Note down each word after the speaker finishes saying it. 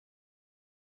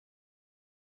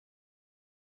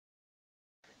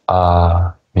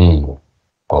阿弥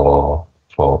陀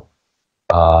佛，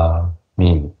阿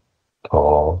弥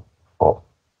陀佛，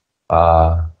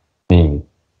阿弥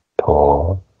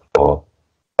陀佛，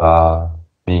阿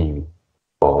弥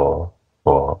陀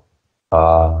佛，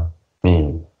阿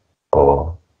弥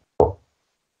陀佛，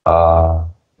阿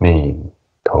弥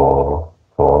陀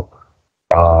佛，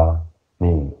阿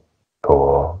弥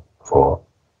陀佛，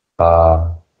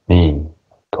阿弥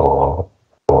陀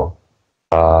佛，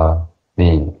阿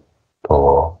弥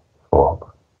陀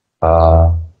佛，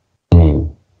阿弥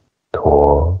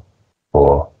陀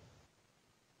佛。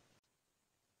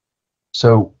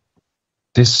So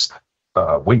this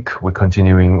week we're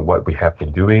continuing what we have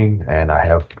been doing, and I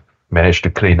have managed to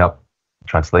clean up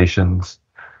translations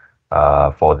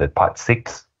for the part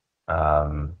 6,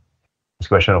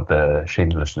 expression of the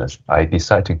shamelessness. I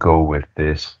decided to go with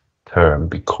this term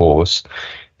because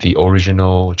the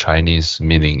original Chinese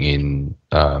meaning in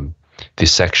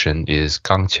this section is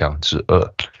刚强之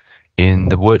恶. In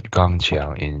the word 刚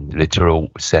强, in literal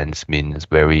sense, means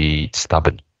very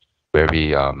stubborn,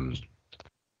 very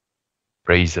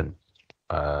brazen,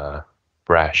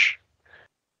 brash.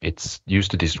 It's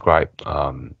used to describe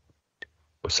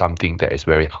something that is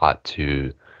very hard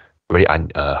to,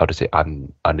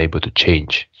 unable to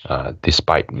change,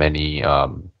 despite many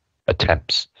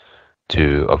attempts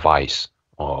to advise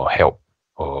or help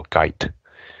or guide.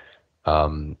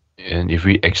 And if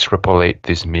we extrapolate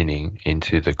this meaning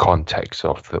into the context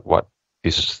of what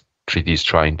this treaty is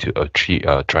trying to achieve,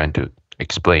 trying to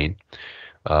explain,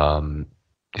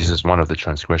 this is one of the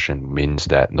transgression, means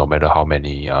that no matter how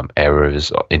many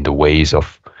errors in the ways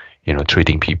of,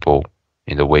 treating people,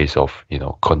 in the ways of,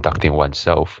 conducting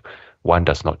oneself, one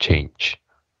does not change.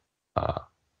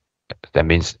 That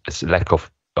means it's lack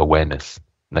of awareness,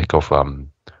 lack of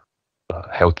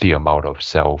healthy amount of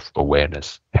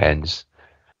self-awareness, hence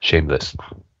shameless.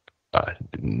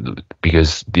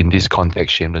 Because in this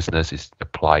context, shamelessness is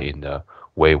applied in a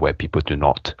way where people do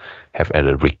not have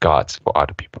any regards for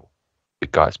other people,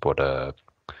 regards for the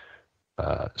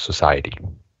society,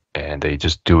 and they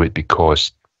just do it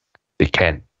because they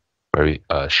can. Very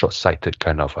short-sighted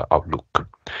kind of outlook.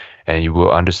 And you will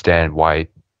understand why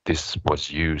this was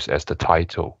used as the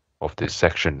title of this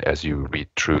section as you read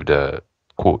through the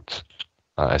quotes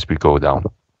as we go down.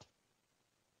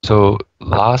 So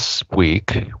last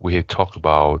week we had talked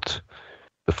about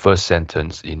the first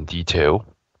sentence in detail,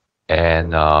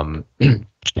 and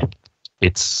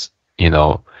it's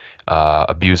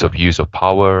abuse of use of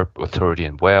power, authority,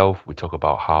 and wealth. We talk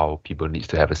about how people need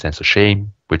to have a sense of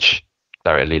shame, which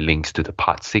directly links to the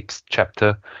part 6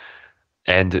 chapter,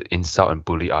 and insult and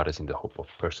bully others in the hope of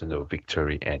personal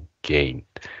victory and gain.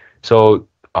 So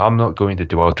I'm not going to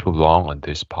dwell too long on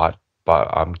this part, but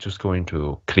I'm just going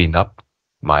to clean up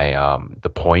my the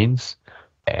points,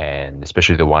 and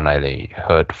especially the one I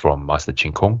heard from Master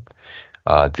Ching Kong.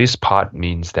 This part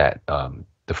means that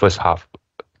the first half,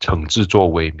 惩治作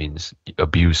为 means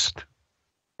abused,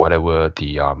 whatever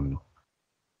the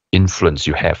influence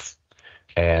you have.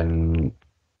 And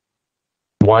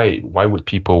why would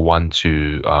people want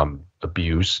to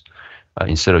abuse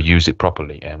instead of use it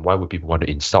properly? And why would people want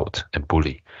to insult and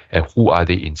bully? And who are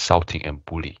they insulting and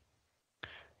bully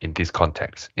in this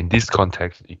context? In this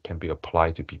context, it can be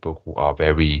applied to people who are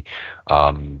very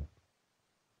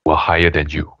higher than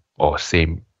you, or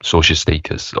same social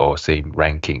status, or same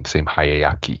ranking, same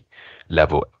hierarchy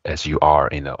level as you are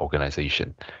in an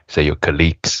organization, say your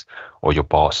colleagues or your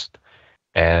boss.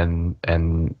 And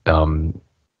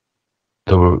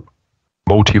the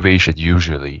motivation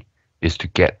usually is to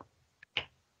get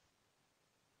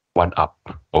one up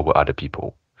over other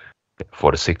people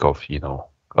for the sake of,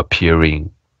 appearing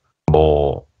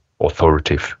more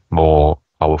authoritative, more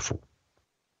powerful.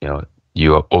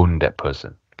 You own that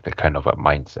person, that kind of a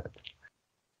mindset.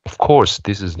 Of course,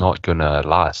 this is not gonna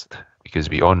last, because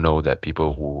we all know that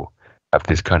people who have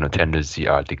this kind of tendency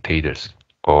are dictators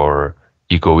or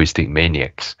egoistic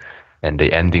maniacs, and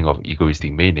the ending of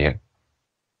egoistic maniac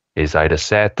is either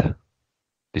sad,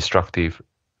 destructive,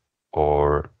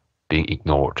 or being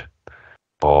ignored.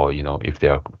 Or, if they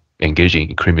are engaging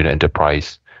in criminal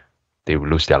enterprise, they will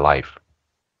lose their life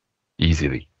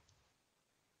easily.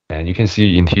 And you can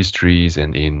see in histories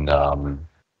and in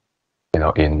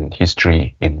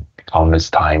history, in countless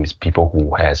times, people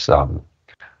who has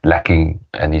lacking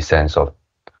any sense of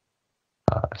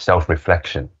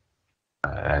self-reflection,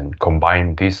 and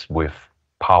combine this with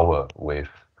power, with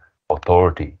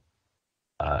authority,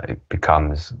 it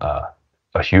becomes a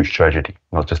huge tragedy,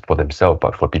 not just for themselves,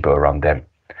 but for people around them.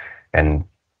 And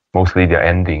mostly their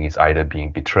ending is either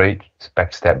being betrayed,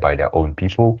 backstabbed by their own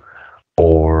people,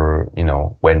 or,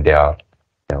 when they are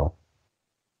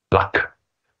luck,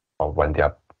 or when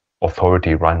their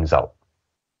authority runs out,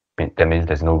 that means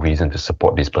there's no reason to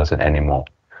support this person anymore.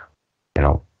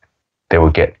 They will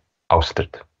get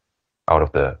ousted out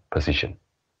of the position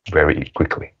very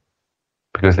quickly,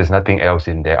 because there's nothing else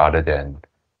in there other than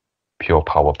pure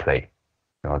power play.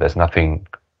 There's nothing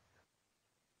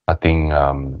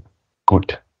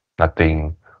good,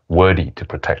 nothing worthy to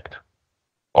protect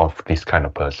of this kind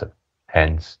of person.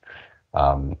 Hence,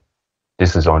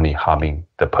 this is only harming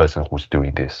the person who's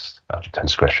doing this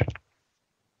transgression.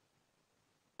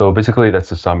 So basically, that's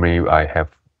the summary I have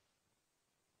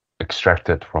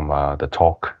extracted from the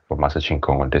talk from Master Ching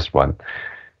Kung on this one.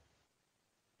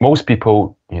 Most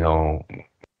people,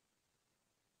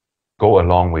 go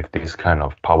along with this kind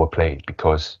of power play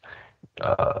because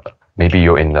maybe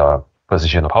you're in a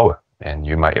position of power and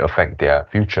you might affect their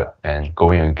future, and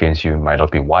going against you might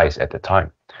not be wise at the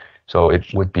time. So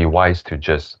it would be wise to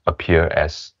just appear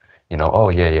as, oh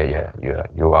yeah,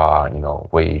 you are,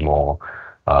 way more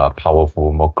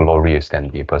powerful, more glorious than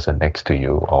the person next to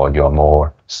you, or you're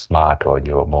more smart, or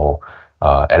you're more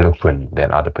eloquent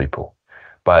than other people.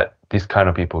 But these kind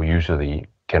of people usually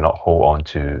cannot hold on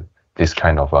to this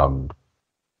kind of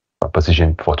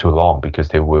position for too long, because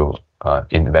they will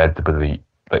inevitably,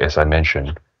 as I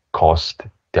mentioned, cause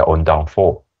their own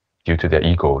downfall due to their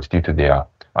egos, due to their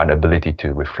inability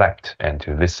to reflect and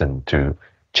to listen, to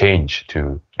change,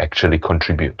 to actually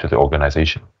contribute to the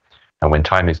organization. And when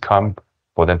time is come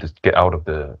for them to get out of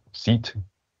the seat,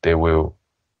 they will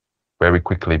very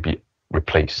quickly be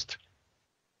replaced.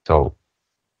 So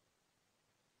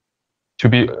to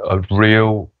be a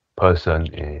real person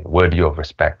worthy of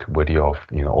respect, worthy of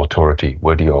authority,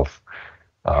 worthy of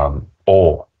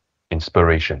awe,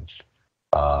 inspiration,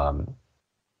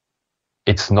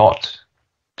 it's not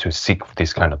to seek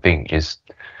this kind of thing. Is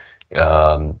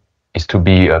to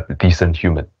be a decent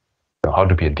human, how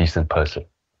to be a decent person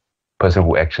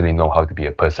who actually know how to be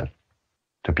a person,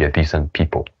 to be a decent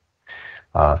people,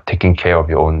 taking care of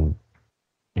your own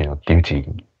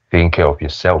duty, taking care of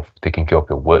yourself, taking care of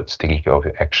your words, taking care of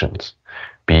your actions.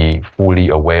 Be fully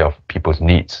aware of people's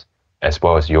needs as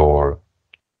well as your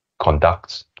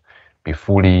conducts. Be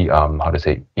fully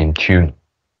in tune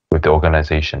with the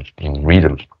organization, in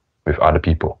rhythm with other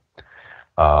people.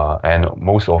 And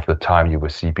most of the time you will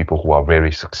see people who are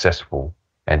very successful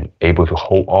and able to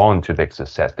hold on to their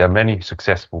success. There are many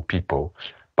successful people,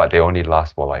 but they only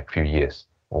last for like few years,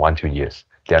 or 1-2 years.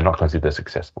 They are not considered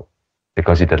successful. They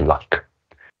consider luck.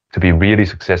 To be really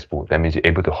successful, that means you're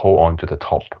able to hold on to the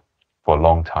top for a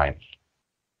long time,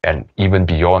 and even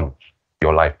beyond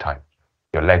your lifetime,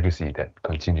 your legacy that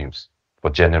continues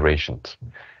for generations.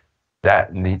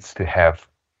 That needs to have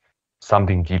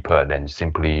something deeper than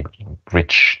simply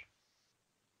rich,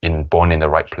 born in the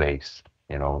right place,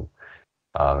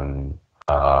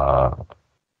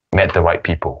 met the right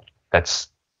people. That's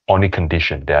only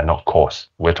condition. They are not cause.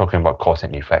 We're talking about cause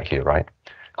and effect here, right?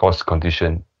 Cause,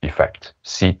 condition, effect.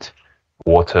 Seed,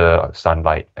 water,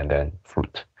 sunlight, and then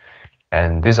fruit.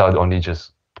 And these are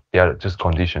they are just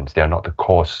conditions. They are not the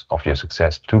cause of your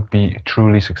success. To be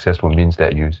truly successful means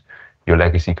that your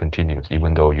legacy continues,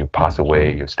 even though you pass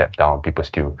away, you step down. People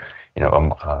still,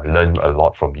 learn a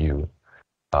lot from you.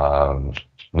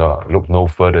 Look no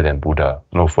further than Buddha,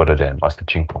 no further than Master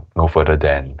Ching Kung, no further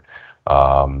than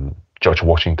George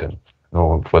Washington,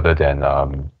 no further than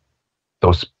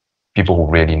those people who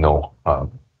really know.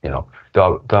 They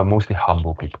are mostly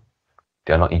humble people.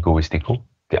 They are not egoistical.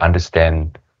 They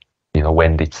understand,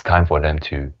 when it's time for them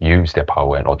to use their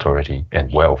power and authority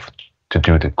and wealth to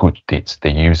do the good deeds,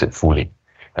 they use it fully.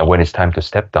 And when it's time to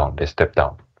step down, they step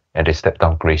down, and they step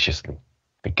down graciously.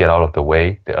 They get out of the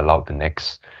way. They allow the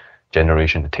next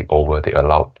generation to take over.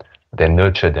 They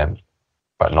nurture them,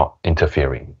 but not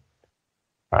interfering,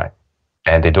 right?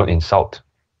 And they don't insult.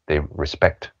 They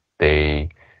respect. They,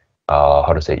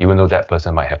 even though that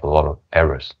person might have a lot of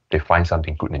errors, they find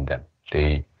something good in them.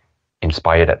 They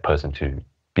inspire that person to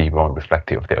be more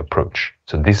reflective of their approach.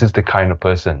 So this is the kind of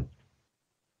person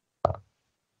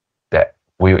that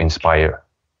will inspire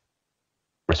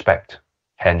respect,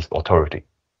 hence authority.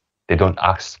 They don't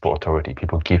ask for authority.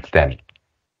 People give them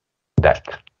that.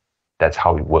 That's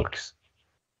how it works,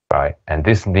 right? And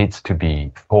this needs to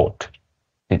be taught.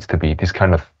 This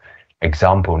kind of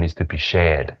example needs to be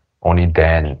shared. Only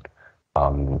then,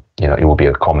 it will be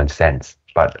a common sense.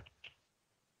 But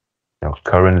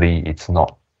currently, it's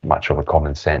not much of a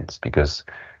common sense, because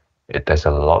there's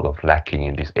a lot of lacking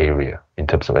in this area in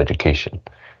terms of education.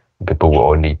 People will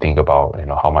only think about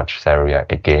how much salary I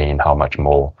can gain, how much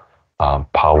more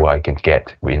power I can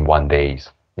get within 1 day,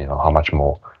 how much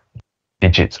more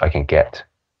digits I can get.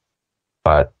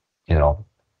 But,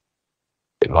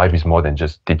 life is more than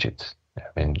just digits. I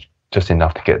mean, just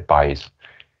enough to get by.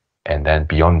 And then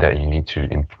beyond that, you need to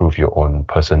improve your own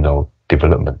personal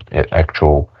development,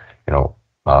 actual,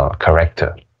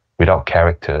 character. Without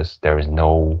characters, there is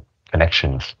no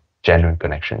connections, genuine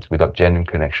connections. Without genuine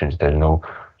connections, there's no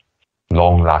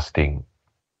long-lasting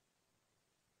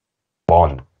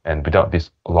bond. And without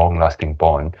this long-lasting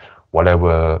bond,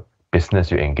 whatever business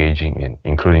you're engaging in,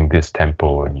 including this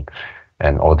temple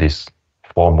and all this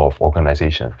form of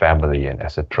organization, family, and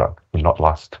etc., will not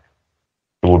last.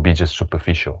 It will be just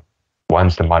superficial.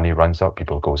 Once the money runs out,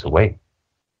 people goes away.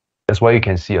 That's why you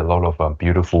can see a lot of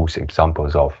beautiful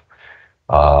examples of,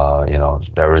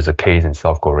 there is a case in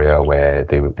South Korea where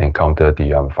they encountered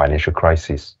the financial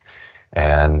crisis,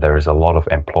 and there is a lot of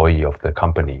employee of the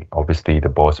company. Obviously, the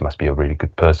boss must be a really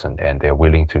good person, and they're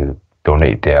willing to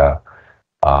donate their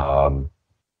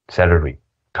salary,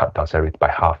 cut down salary by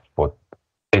half, for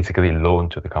basically loan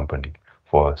to the company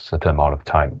for a certain amount of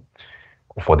time,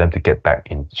 for them to get back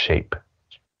in shape.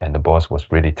 And the boss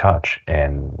was really touched,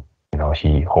 and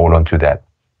he hold on to that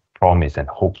promise and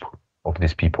hope of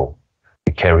these people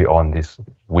to carry on these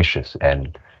wishes,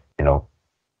 and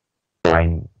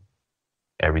trying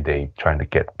every day, trying to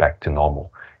get back to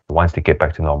normal. Once they get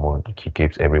back to normal, he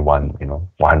gives everyone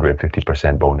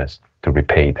 150% bonus to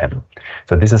repay them.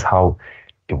 So this is how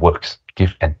it works: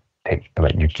 give and take. I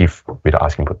mean, you give without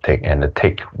asking for take, and the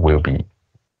take will be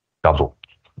double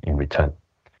in return.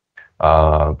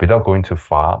 Without going too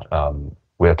far,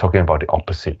 we are talking about the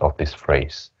opposite of this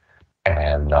phrase.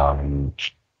 And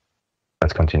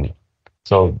let's continue.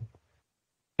 So,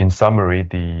 in summary,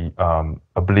 the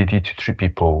ability to treat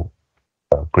people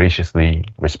graciously,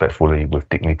 respectfully, with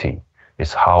dignity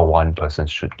is how one person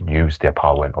should use their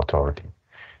power and authority.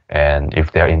 And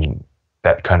if they're in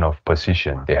that kind of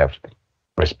position, they have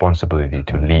responsibility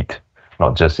to lead,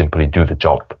 not just simply do the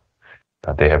job.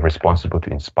 They have responsibility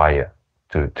to inspire,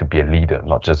 to be a leader,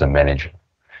 not just a manager.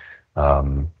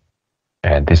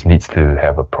 And this needs to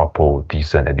have a proper,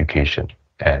 decent education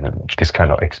and this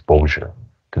kind of exposure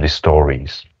to these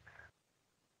stories.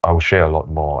 I will share a lot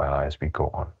more as we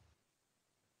go on.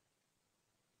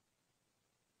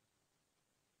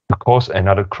 To cause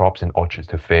another crops and orchards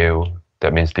to fail,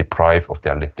 that means deprive of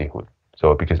their livelihood.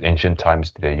 So because ancient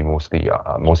times today, most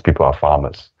people are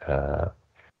farmers.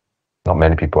 Not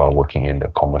many people are working in the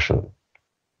commercial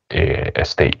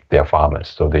estate. They are farmers.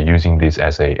 So they're using this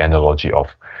as an analogy of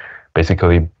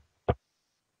basically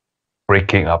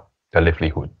breaking up their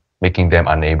livelihood, making them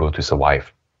unable to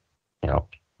survive.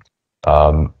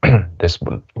 That's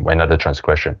another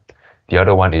transgression. The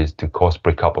other one is to cause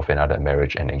breakup of another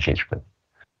marriage and engagement.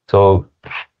 So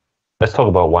let's talk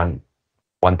about one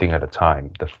thing at a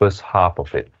time. The first half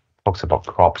of it talks about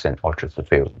crops and orchards to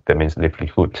fail. That means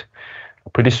livelihood.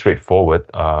 Pretty straightforward.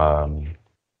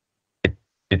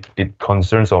 It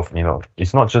concerns of,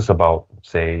 it's not just about,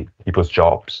 say, people's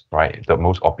jobs, right? The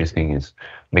most obvious thing is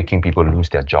making people lose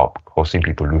their job, causing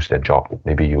people lose their job.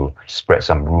 Maybe you spread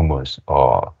some rumors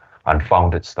or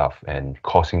unfounded stuff and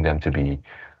causing them to be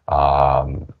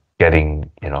getting,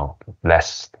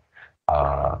 less,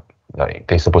 like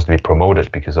they're supposed to be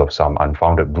promoted because of some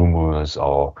unfounded rumors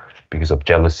or because of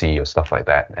jealousy or stuff like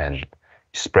that. And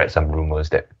spread some rumors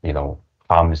that,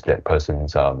 harms that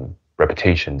person's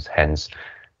reputations, hence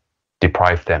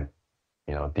deprive them,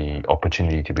 the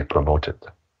opportunity to be promoted.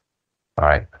 All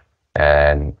right.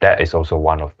 And that is also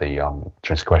one of the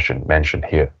transgression mentioned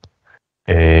here.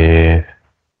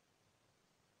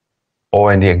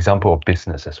 Or in the example of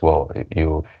business as well,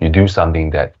 you do something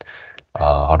that,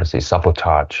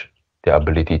 sabotage their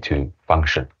ability to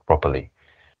function properly,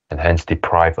 and hence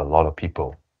deprive a lot of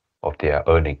people of their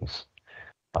earnings.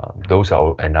 Those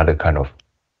are another kind of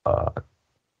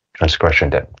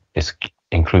transgression that is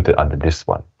included under this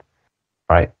one,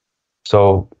 right?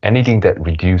 So anything that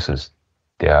reduces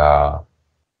their,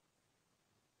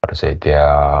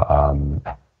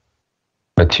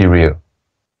 material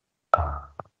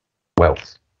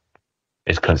wealth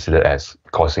is considered as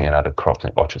causing another crops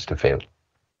and orchards to fail,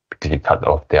 because you cut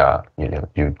off their,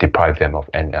 you deprive them of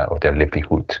their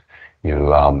livelihood.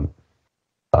 You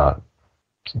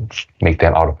make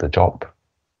them out of the job,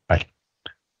 right?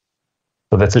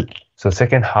 So that's it. So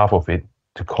second half of it,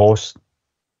 to cause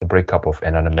the breakup of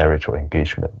another marriage or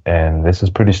engagement, and this is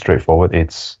pretty straightforward.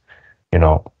 It's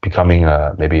becoming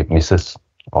maybe a missus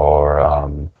or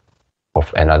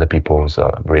of another people's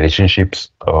relationships,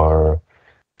 or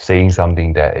saying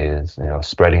something that is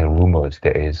spreading rumors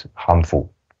that is harmful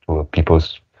to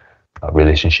people's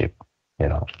relationship.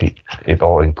 It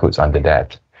all includes under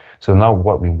that. So now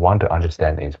what we want to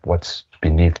understand is what's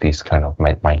beneath this kind of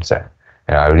mindset.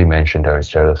 And I already mentioned there is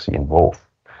jealousy involved.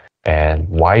 And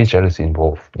why is jealousy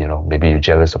involved? Maybe you're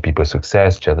jealous of people's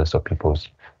success, jealous of people's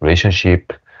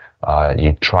relationship.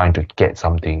 You're trying to get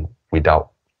something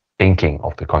without thinking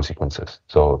of the consequences.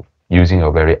 So using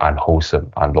a very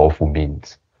unwholesome, unlawful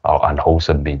means or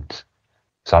unwholesome means.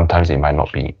 Sometimes it might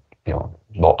not be,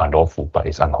 not unlawful, but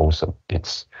it's unwholesome.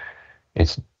 It's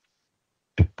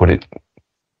to put it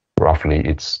roughly,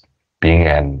 it's being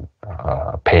an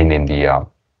pain in the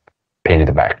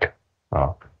back.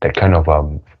 That kind of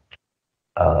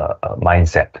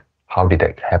mindset. How did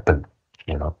that happen?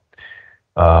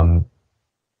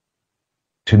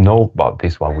 To know about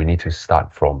this one, we need to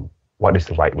start from what is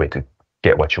the right way to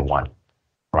get what you want,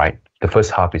 right? The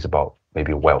first half is about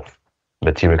maybe wealth,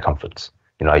 material comforts.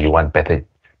 You want better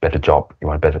job, you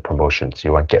want better promotions,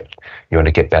 you want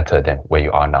to get better than where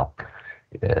you are now.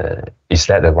 Is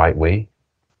that the right way?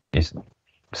 Is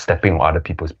stepping on other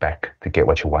people's back to get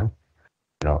what you want?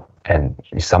 And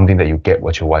it's something that you get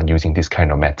what you want using this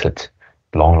kind of method,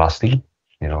 long lasting,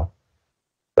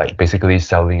 like basically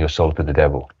selling your soul to the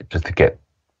devil just to get,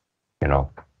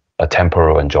 a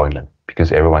temporal enjoyment,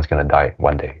 because everyone's going to die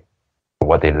one day.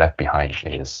 What they left behind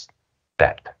is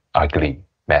that ugly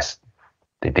mess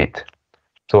they did.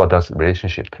 So what does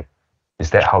relationship? Is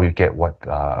that how you get what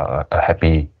a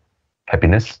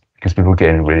happiness? Because people get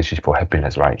in a relationship for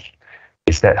happiness, right?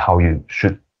 Is that how you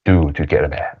should do to get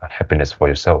a happiness for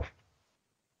yourself,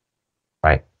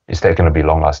 right? Is that going to be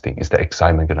long lasting? Is that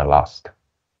excitement going to last?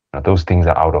 Those things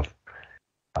are out of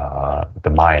the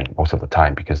mind most of the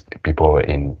time, because people are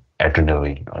in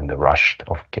adrenaline, in the rush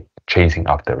of chasing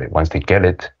after it. Once they get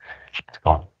it, it's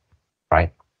gone,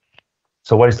 right?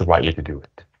 So what is the right way to do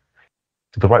it?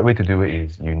 So the right way to do it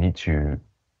is you need to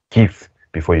give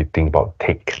before you think about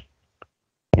take.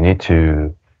 You need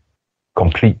to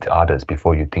complete others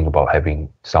before you think about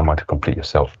having someone to complete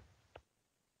yourself.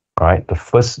 All right? The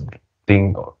first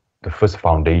thing, the first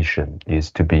foundation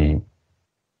is to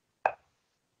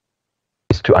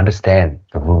understand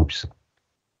the rules.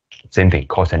 Same thing,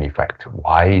 cause and effect.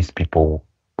 Why is people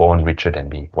born richer than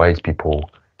me? Why is people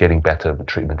getting better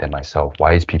treatment than myself?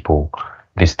 Why is people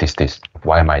this?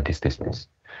 Why am I this?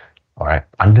 All right.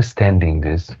 Understanding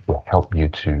this will help you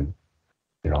to,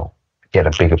 get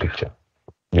a bigger picture.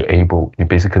 You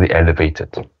basically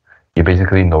elevated. You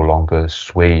basically no longer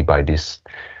sway by this,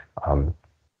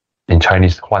 in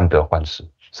Chinese, 患得患失.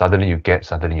 Suddenly you get,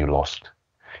 suddenly you lost.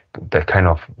 That kind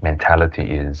of mentality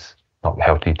is not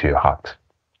healthy to your heart.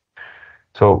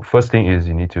 So first thing is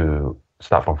you need to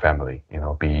start from family.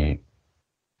 Be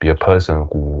a person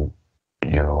who,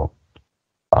 you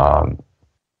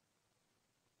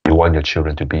want your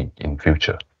children to be in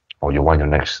future, or you want your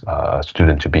next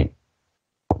student to be.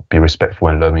 Be respectful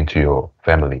and loving to your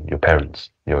family, your parents,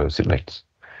 your siblings.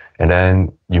 And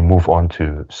then you move on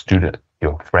to student,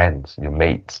 your friends, your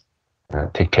mates.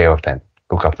 Take care of them,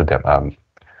 look after them,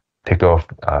 take care of,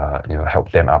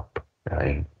 help them up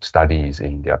in studies,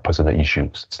 in their personal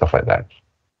issues, stuff like that.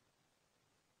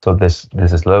 So this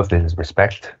is love, this is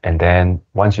respect. And then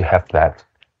once you have that,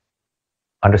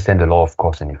 understand the law of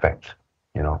cause and effect.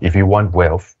 If you want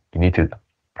wealth, you need to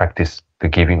practice the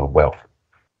giving of wealth.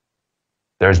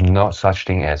 There's no such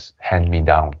thing as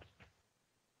hand-me-down.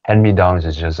 Hand-me-downs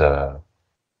is just a,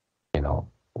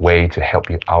 way to help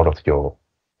you out of your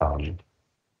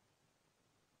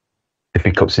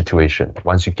difficult situation.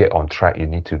 Once you get on track, you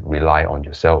need to rely on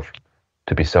yourself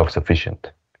to be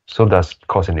self-sufficient. So does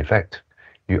cause and effect.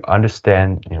 You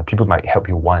understand, people might help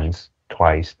you once,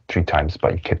 twice, 3 times,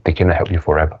 but they cannot help you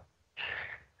forever.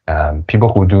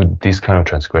 People who do this kind of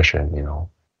transgression,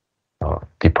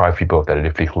 deprive people of their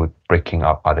livelihood, breaking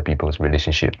up other people's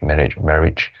relationship,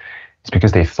 marriage, it's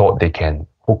because they thought they can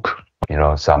hook,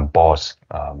 some boss,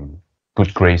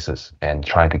 good graces, and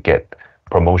trying to get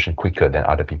promotion quicker than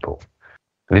other people.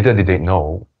 Little did they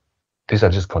know, these are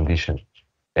just conditions,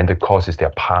 and the cause is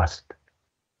their past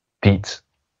deeds.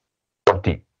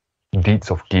 Deeds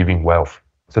of giving wealth.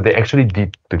 So they actually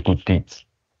did the good deeds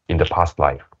in the past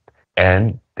life,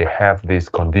 and they have these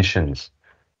conditions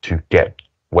to get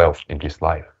wealth in this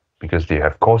life, because they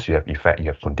have cause, you have effect, you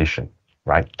have condition,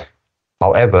 right?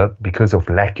 However, because of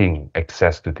lacking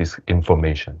access to this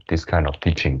information, this kind of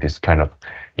teaching, this kind of,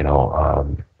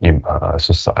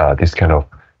 this kind of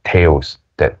tales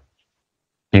that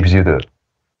gives you the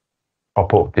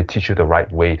proper, they teach you the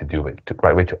right way to do it, the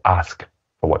right way to ask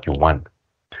for what you want.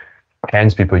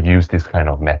 Hence, people use this kind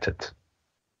of method.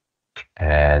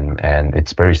 And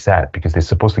it's very sad, because they're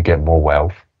supposed to get more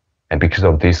wealth. And because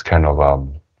of this kind of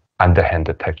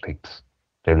underhanded tactics,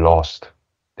 they lost.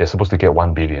 They're supposed to get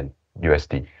 $1 billion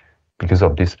USD. Because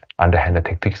of this underhanded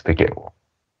tactics, they get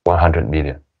 100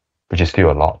 million, which is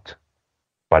still a lot,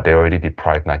 but they already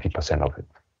deprived 90% of it,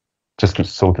 just to,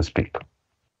 so to speak.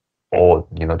 Or,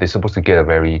 you know, they're supposed to get a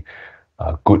very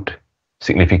good,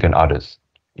 significant others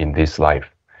in this life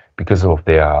because of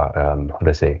their,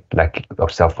 let's say, lack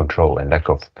of self-control and lack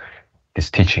of these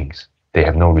teachings. They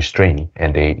have no restraint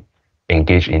and they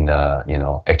engage in, you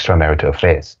know, extramarital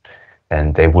affairs,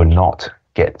 and they will not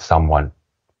get someone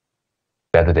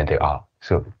better than they are.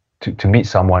 So to meet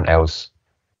someone else,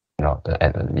 you know,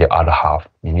 and your other half,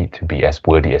 you need to be as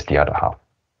worthy as the other half.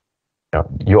 You know,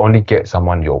 you only get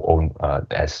someone your own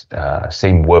as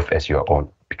same worth as your own,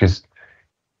 because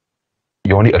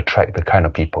you only attract the kind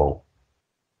of people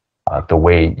the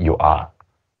way you are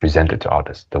presented to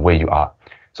others, the way you are.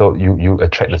 So you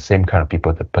attract the same kind of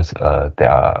people that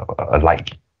are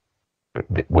alike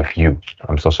with you.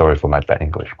 I'm so sorry for my bad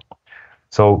English.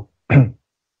 So the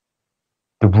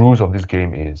rules of this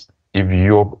game is, if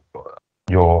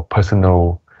your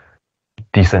personal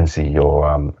decency,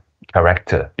 your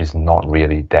character is not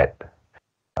really that,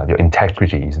 your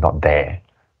integrity is not there,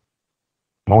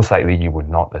 most likely you would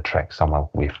not attract someone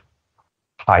with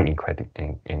high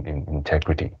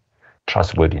integrity,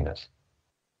 trustworthiness.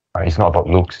 Right? It's not about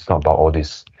looks. It's not about all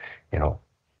this, you know,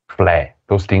 flair.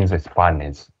 Those things is fun.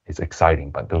 It's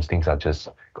exciting, but those things are just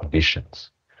conditions.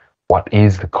 What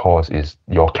is the cause is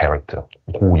your character,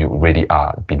 who you really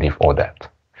are beneath all that,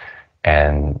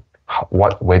 and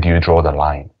where do you draw the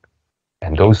line?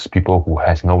 And those people who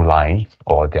has no line,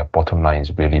 or their bottom line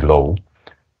is really low,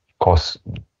 cause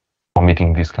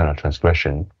committing this kind of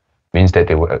transgression means that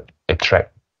they will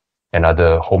attract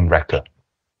another home wrecker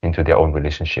into their own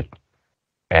relationship,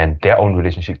 and their own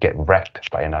relationship get wrecked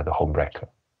by another home wrecker,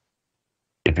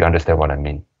 if you understand what I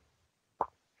mean.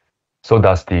 So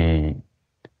does the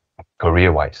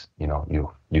career-wise, you know,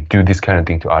 you do this kind of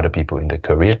thing to other people in the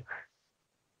career,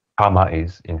 karma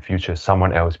is in future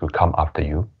someone else will come after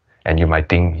you, and you might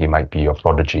think he might be your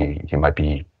prodigy, he might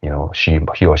be, you know,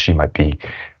 he or she might be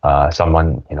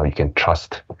someone, you know, you can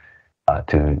trust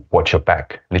to watch your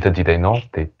back. Little did they know,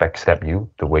 they backstab you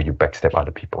the way you backstab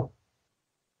other people.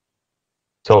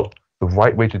 So the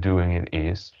right way to doing it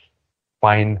is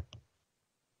find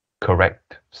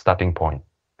correct starting point.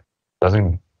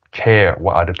 Doesn't care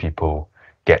what other people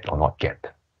get or not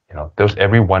get. You know,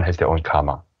 everyone has their own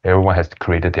karma. Everyone has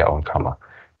created their own karma.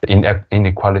 The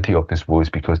inequality of this world is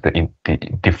because the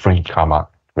different karma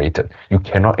created. You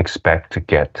cannot expect to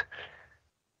get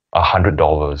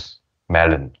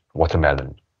 $100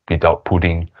 watermelon without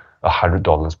putting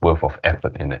 $100 worth of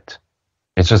effort in it.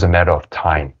 It's just a matter of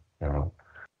time. You know,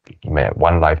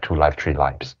 1 life, 2 life, 3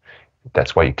 lives.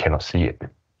 That's why you cannot see it.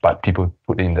 But people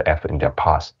put in the effort in their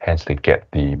past, hence they get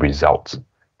the results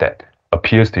that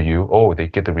appears to you. Oh, they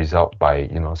get the result by,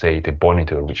 you know, say they're born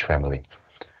into a rich family,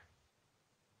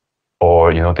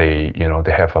 or they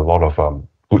have a lot of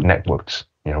good networks,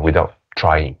 you know, without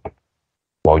trying,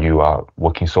 while you are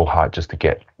working so hard just to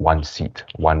get one seat,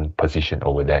 one position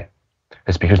over there.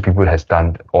 It's because people has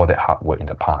done all that hard work in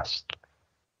the past,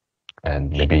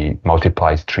 and maybe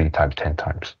multiplies 3 times, 10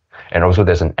 times. And also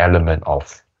there's an element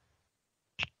of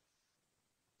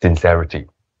sincerity,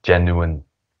 genuine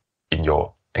in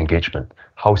your engagement.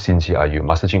 How sincere are you?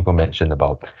 Master Chin Kung mentioned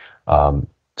about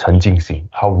诚敬心.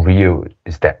 How real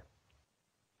is that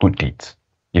good deeds?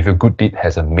 If your good deed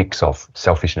has a mix of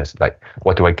selfishness, like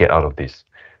what do I get out of this?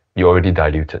 You're already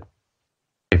diluted.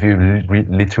 If you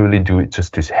literally do it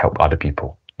just to help other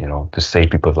people, you know, to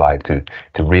save people's lives, to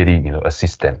really, you know,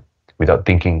 assist them without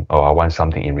thinking, oh, I want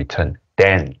something in return,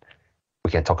 then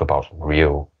we can talk about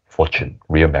real fortune,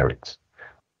 real merits.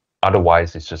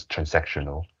 Otherwise, it's just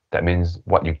transactional. That means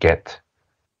what you get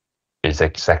is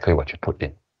exactly what you put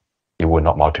in. It will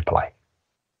not multiply.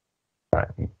 Right?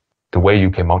 The way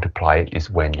you can multiply it is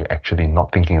when you're actually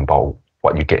not thinking about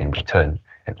what you get in return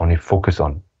and only focus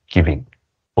on giving,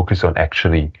 focus on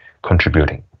actually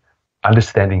contributing.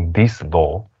 Understanding this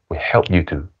law will help you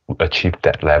to achieve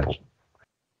that level.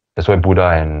 That's why Buddha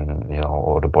and, you know,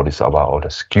 or the Bodhisattva or the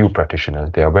skilled practitioners,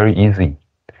 they are very easy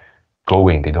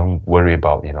going. They don't worry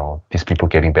about, you know, these people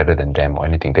getting better than them or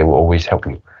anything. They will always help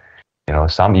you. You know,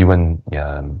 some even,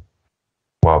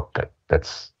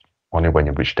 that's only when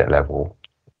you reach that level.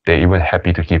 They're even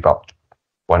happy to give up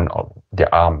one of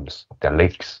their arms, their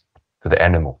legs to the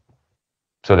animal,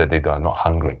 so that they are not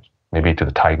hungry, maybe to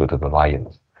the tiger, to the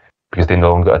lions, because they're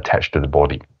no longer attached to the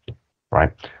body,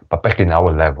 right? But back in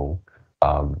our level,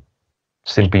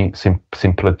 simple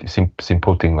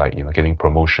thing like, you know, getting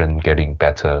promotion, getting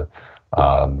better,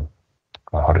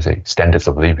 standards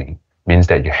of living means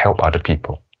that you help other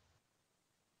people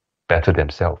better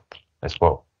themselves as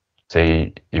well.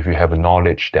 Say if you have a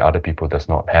knowledge that other people does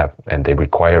not have and they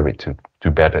require it to do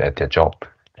better at their job,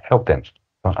 help them.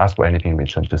 Don't ask for anything in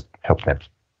return, just help them.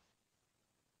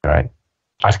 All right?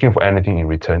 Asking for anything in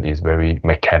return is very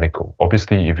mechanical.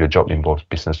 Obviously, if your job involves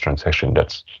business transaction,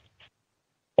 that's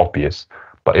obvious.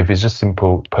 But if it's just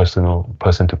simple, personal,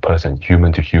 person to person,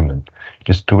 human to human,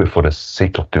 just do it for the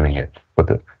sake of doing it.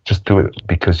 Just do it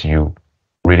because you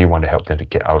really want to help them to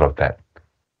get out of that.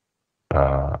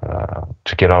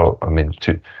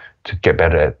 To get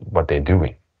better at what they're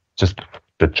doing. Just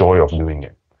the joy of doing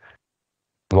it.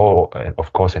 Law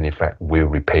of cause and effect will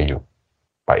repay you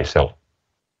by itself.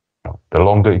 The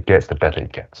longer it gets, the better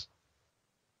it gets.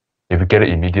 If you get it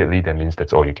immediately, that means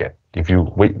that's all you get. If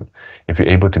you wait, if you're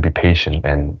able to be patient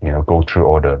and go through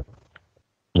all the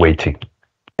waiting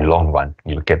in long run,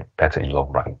 you'll get better in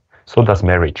long run. So does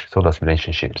marriage. So does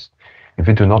relationships. If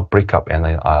you do not break up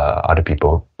other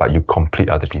people, but you complete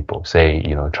other people, say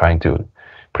trying to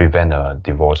prevent a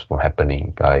divorce from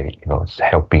happening by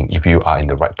helping, if you are in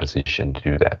the right position to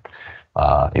do that,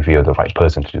 if you're the right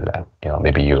person to do that,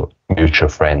 maybe you're mutual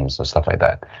friends or stuff like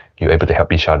that, you're able to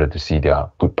help each other to see their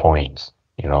good points,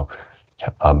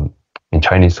 in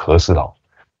Chinese 和事佬.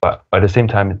 But at the same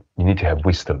time, you need to have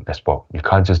wisdom as well. You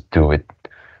can't just do it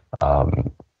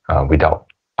without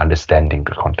understanding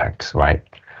the context, right?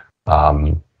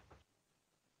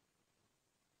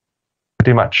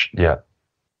 Pretty much, yeah.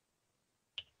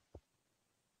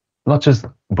 Not just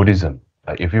Buddhism.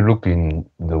 If you look in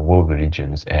the world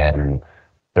religions, and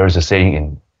there is a saying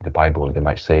in the Bible, they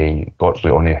might say, God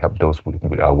will only help those who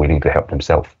are willing to help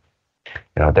themselves.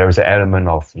 There is an element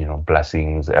of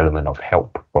blessings, element of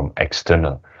help from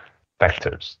external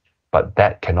factors, but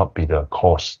that cannot be the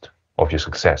cost of your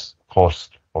success,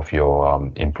 cost of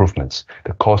your improvements.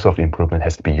 The cost of improvement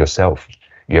has to be yourself.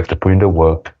 You have to put in the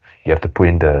work. You have to put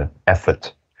in the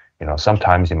effort.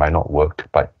 Sometimes it might not work,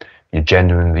 but you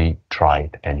genuinely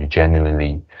tried and you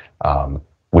genuinely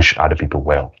wish other people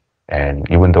well. And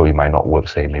even though it might not work,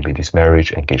 say maybe this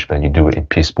marriage engagement, you do it in a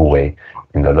peaceful way,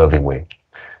 in a loving way.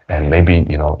 And maybe,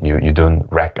 you don't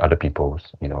wreck other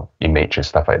people's, image and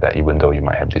stuff like that, even though you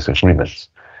might have disagreements.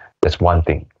 That's one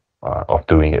thing of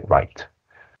doing it right?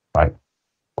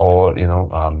 Or,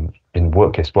 in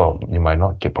work as well, you might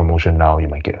not get promotion now, you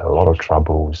might get a lot of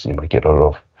troubles, you might get a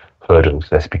lot of hurdles.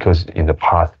 That's because in the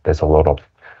past, there's a lot of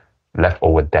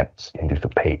leftover debts you need to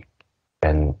pay.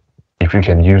 And if you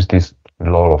can use this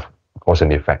law of cause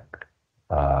and effect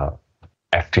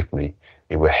actively,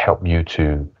 it will help you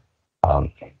to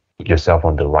put yourself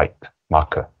on the right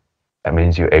marker. That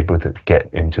means you're able to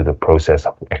get into the process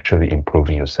of actually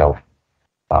improving yourself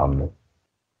in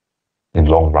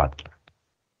long run.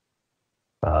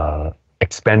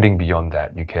 Expanding beyond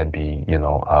that, you can be,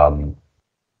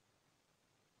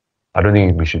 I don't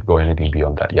think we should go anything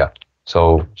beyond that. Yeah.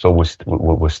 So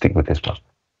we'll stick with this one.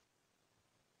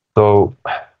 So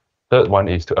third one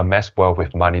is to amass wealth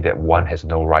with money that one has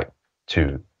no right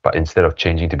to, but instead of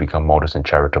changing to become modest and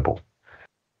charitable,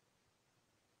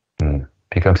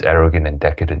 becomes arrogant and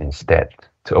decadent instead.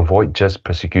 To avoid just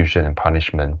persecution and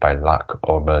punishment by luck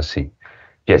or mercy,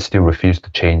 yet still refuse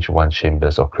to change one's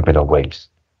shameless or criminal ways.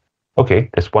 Okay,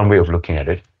 that's one way of looking at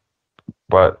it.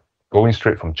 But going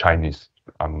straight from Chinese,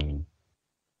 I'm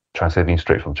translating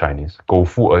straight from Chinese. 苟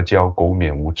富而骄，苟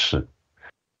免无耻.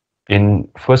 In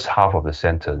first half of the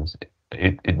sentence,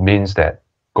 it means that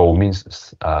苟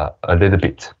means a little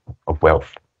bit of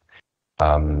wealth.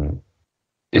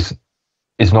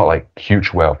 It's not like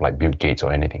huge wealth like Bill Gates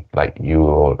or anything. Like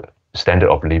your standard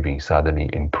of living suddenly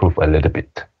improve a little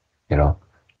bit,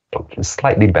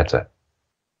 slightly better.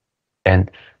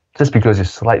 And just because it's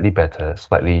slightly better,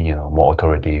 slightly more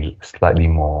authoritative, slightly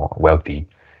more wealthy,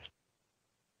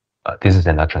 this is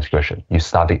another transgression. You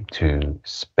started to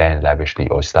spend lavishly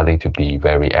or starting to be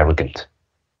very arrogant,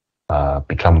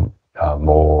 become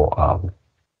more,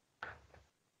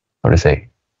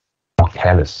 more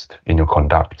careless in your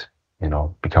conduct,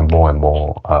 become more and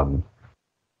more,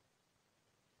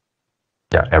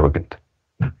 arrogant.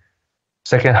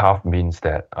 Second half means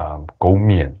that 苟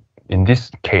免 in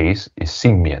this case is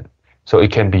幸免. So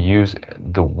it can be used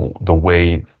the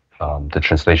way the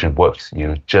translation works.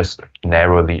 You just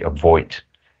narrowly avoid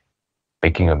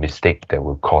making a mistake that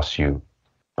will cost you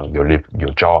your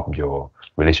job, your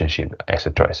relationship,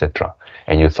 etc., etc.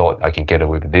 And you thought, I can get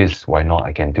away with this. Why not?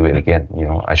 I can do it again.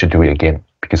 I should do it again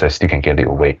because I still can get it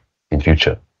away in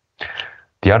future.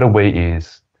 The other way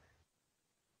is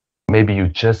maybe you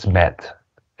just met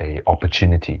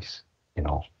opportunities,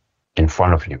 in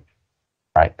front of you,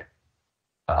 right?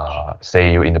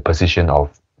 Say you're in the position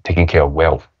of taking care of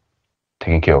wealth,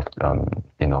 taking care of,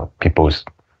 people's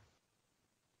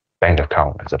bank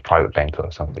account as a private banker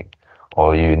or something,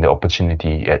 or you're in the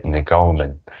opportunity in the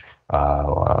government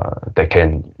that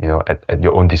can, at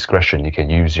your own discretion, you can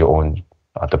use your own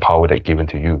the power that given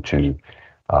to you to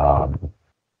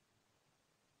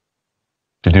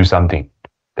do something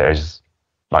that is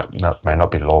might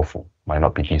not be lawful, might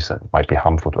not be decent, might be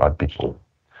harmful to other people.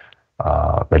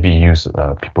 Maybe use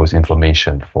people's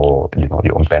information for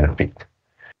your own benefit.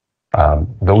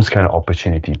 Those kind of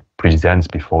opportunity presents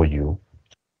before you,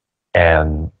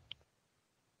 and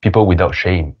people without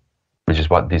shame, which is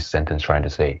what this sentence trying to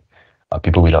say.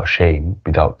 People without shame,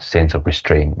 without sense of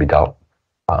restraint, without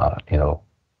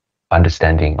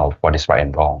understanding of what is right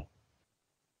and wrong,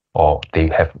 or they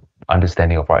have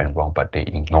understanding of right and wrong, but they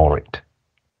ignore it.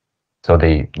 So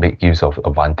they make use of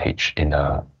advantage in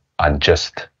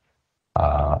unjust,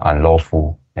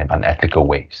 unlawful, and unethical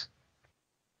ways,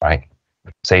 right?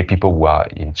 Say people who are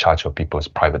in charge of people's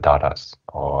private data,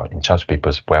 or in charge of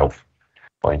people's wealth,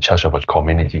 or in charge of a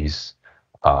communities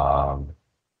full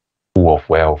of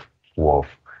wealth, full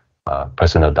of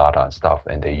personal data and stuff,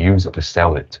 and they use it to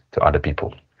sell it to other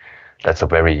people. That's a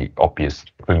very obvious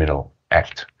criminal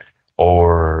act.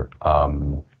 Or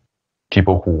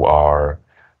people who are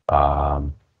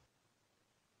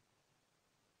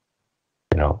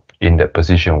in that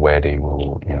position where they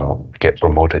will get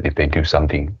promoted if they do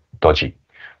something dodgy,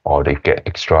 or they get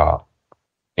extra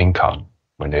income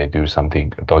when they do something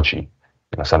dodgy,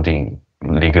 something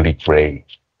legally gray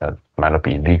that might not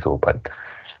be illegal, but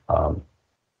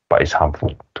it's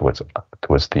harmful towards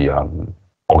the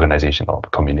organization of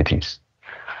communities,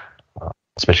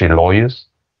 especially lawyers.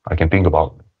 I can think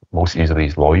about most easily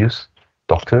is lawyers,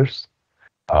 doctors,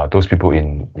 those people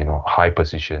in high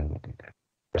position,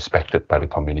 respected by the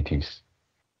communities,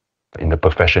 in the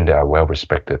profession they are well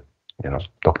respected.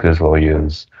 Doctors,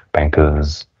 lawyers,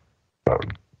 bankers,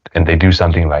 and they do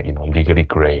something like legally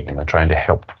gray, trying to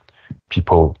help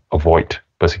people avoid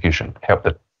persecution, help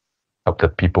the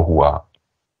people who are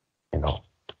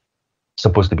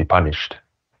supposed to be punished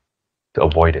to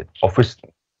avoid it. Of course,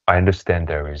 I understand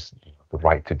there is the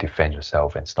right to defend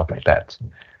yourself and stuff like that.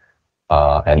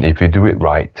 And if you do it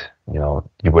right, you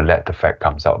will let the fact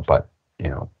comes out. But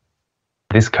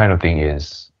this kind of thing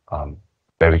is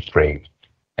very gray.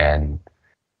 And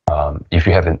if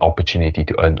you have an opportunity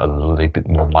to earn a little bit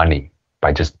more money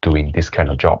by just doing this kind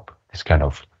of job, this kind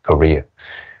of career,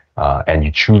 and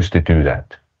you choose to do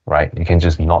that, right? You can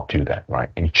just not do that, right?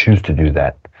 You choose to do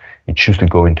that. You choose to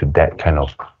go into that kind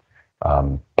of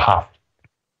path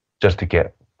just to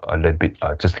get a little bit,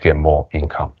 just to get more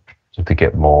income, just to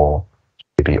get more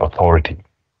maybe authority,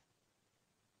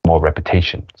 more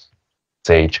reputations.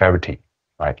 Say charity,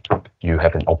 right? You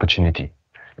have an opportunity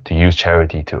to use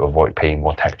charity to avoid paying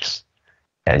more tax,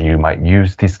 and you might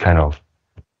use this kind of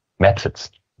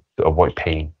methods to avoid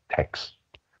paying tax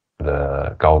to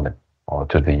the government or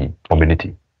to the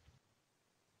community.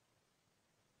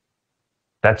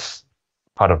 That's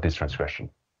part of this transgression.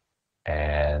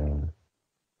 And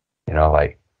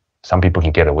like some people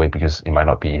can get away because it might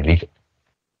not be illegal,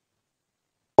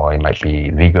 or it might be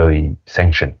legally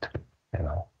sanctioned,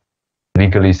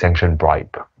 legally sanctioned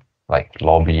bribe, like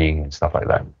lobbying and stuff like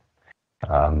that.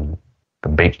 The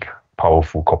big,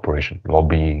 powerful corporation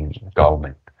lobbying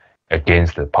government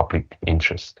against the public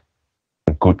interest,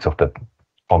 the goods of the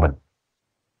common,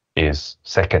 is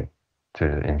second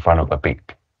to in front of a big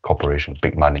corporation,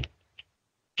 big money.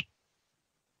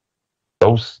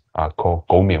 Those are called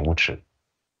狗免无耻.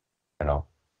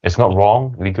 It's not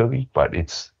wrong legally, but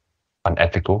it's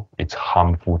unethical. It's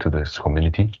harmful to this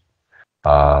community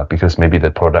because maybe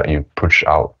the product you push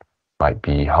out might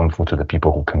be harmful to the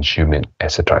people who consume it,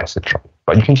 etc., etc.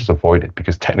 But you can just avoid it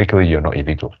because technically you're not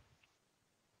illegal.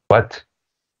 But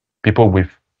people with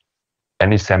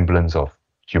any semblance of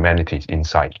humanity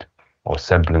inside, or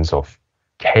semblance of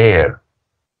care,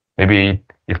 maybe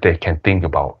if they can think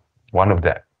about one of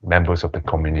the members of the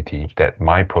community that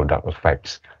my product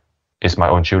affects is my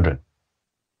own children,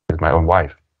 is my own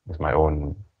wife, is my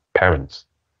own parents,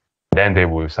 then they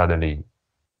will suddenly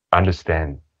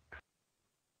understand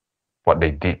what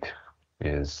they did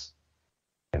is,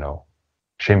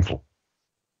 shameful.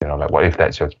 Like what if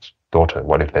that's your daughter?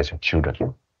 What if that's your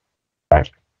children? Right?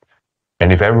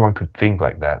 And if everyone could think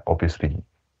like that, obviously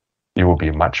it will be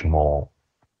a much more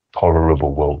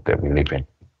tolerable world that we live in.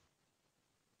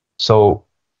 So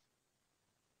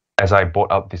as I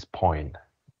brought up this point,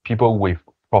 people with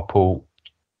proper,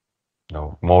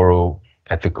 moral,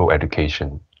 ethical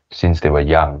education since they were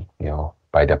young,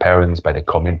 by their parents, by their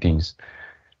communities,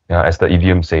 as the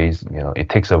idiom says, it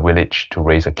takes a village to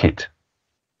raise a kid,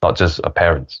 not just a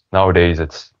parent. Nowadays,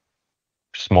 it's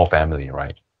small family,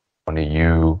 right? only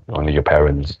you, only your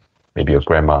parents, maybe your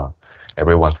grandma.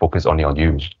 Everyone focus only on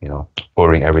you,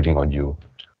 pouring everything on you,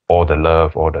 all the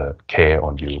love, all the care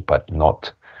on you, but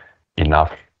not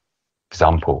enough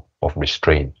example of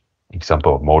restraint,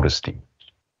 example of modesty.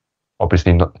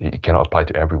 Obviously, it cannot apply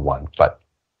to everyone, but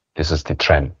this is the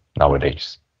trend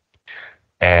nowadays.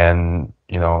 And,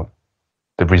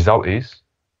 the result is,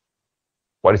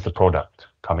 what is the product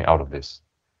coming out of this?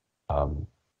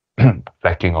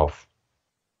 Lacking of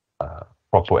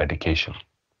proper education,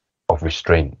 of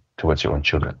restraint towards your own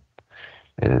children.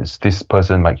 This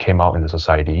person might came out in the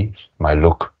society, might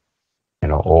look,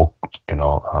 all,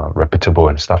 reputable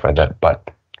and stuff like that, but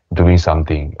doing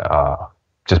something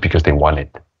just because they want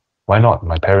it. Why not?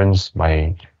 My parents,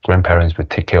 my grandparents would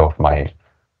take care of my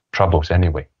troubles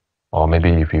anyway. Or maybe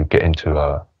if you get into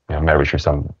a marriage with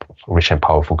some rich and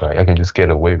powerful guy, I can just get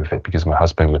away with it because my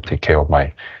husband would take care of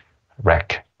my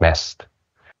mess.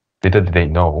 Little did they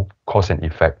know, cause and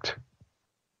effect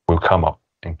will come up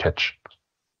and catch.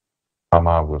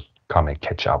 Karma will come and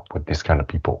catch up with this kind of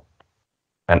people.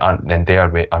 And they are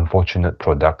very unfortunate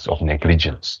products of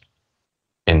negligence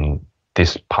in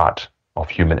this part of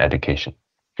human education.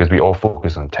 Because we all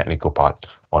focus on technical part,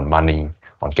 on money,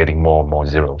 on getting more and more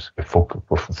zeros. We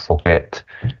forget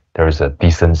there is a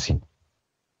decency,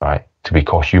 right? To be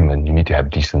called human, you need to have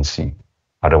decency.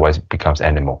 Otherwise, it becomes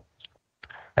animal.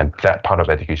 And that part of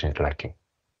education is lacking.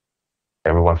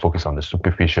 Everyone focuses on the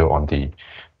superficial, on the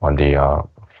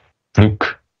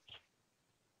fluke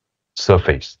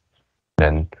surface.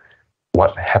 Then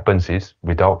what happens is,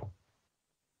 without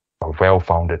a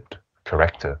well-founded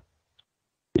character,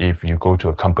 if you go to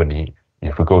a company,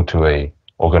 if you go to a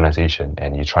organization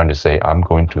and you're trying to say, I'm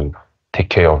going to take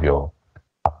care of your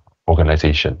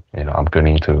organization, I'm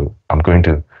going to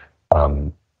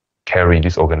carry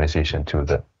this organization to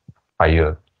the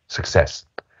higher success.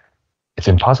 It's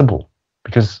impossible,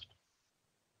 because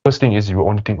first thing is you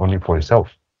only think only for yourself.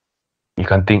 You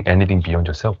can't think anything beyond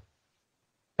yourself.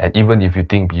 And even if you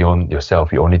think beyond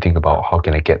yourself, you only think about how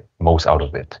can I get most out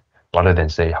of it, rather than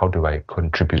say, how do I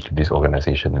contribute to this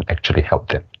organization and actually help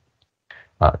them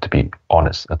to be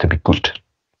honest, to be good.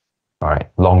 All right,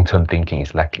 long-term thinking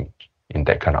is lacking in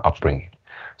that kind of upbringing.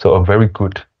 So a very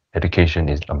good education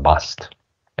is a must,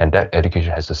 and that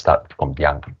education has to start from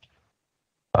young.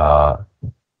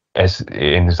 As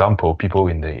an example, people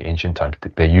in the ancient times,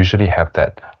 they usually have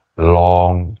that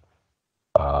long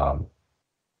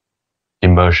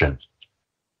immersion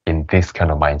in this kind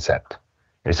of mindset.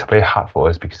 It's very hard for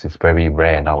us because it's very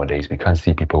rare nowadays. We can't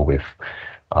see people with,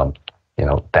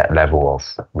 that level of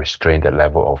restraint, that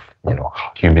level of,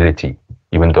 humility,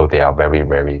 even though they are very,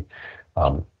 very,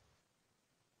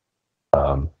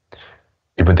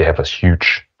 even they have a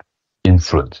huge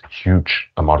influence, huge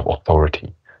amount of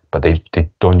authority, but they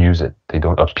don't use it. They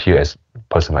don't appear as a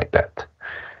person like that,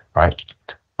 right?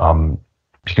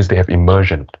 Because they have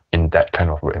immersion in that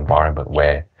kind of environment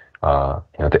where,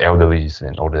 the elderlies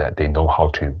and all that, they know how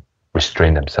to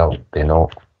restrain themselves. They know,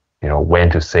 when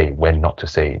to say, when not to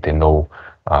say. They know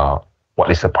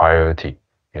what is the priority,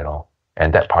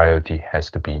 and that priority has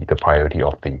to be the priority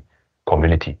of the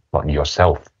community, not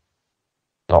yourself,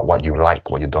 not what you like,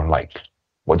 what you don't like.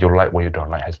 What you like, what you don't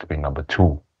like has to be number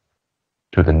two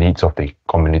to the needs of the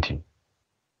community.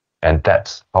 And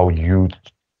that's how you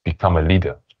become a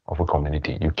leader of a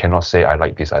community. You cannot say, I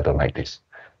like this, I don't like this,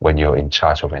 when you're in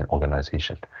charge of an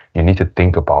organization. You need to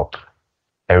think about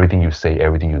everything you say,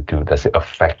 everything you do, does it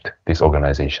affect this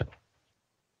organization,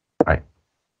 right?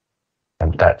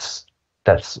 And that's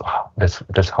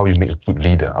how you make a good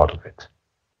leader out of it.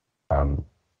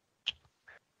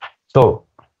 So,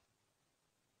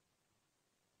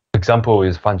 example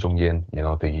is Fan Zhongyan,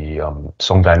 the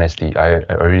Song Dynasty. I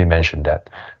already mentioned that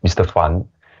Mr. Fan,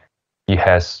 he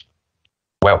has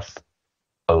wealth,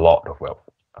 a lot of wealth.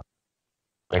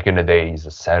 Back in the days,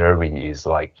 the salary is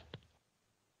like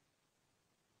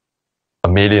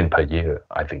 $1 million per year,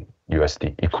 I think,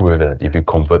 USD equivalent. If you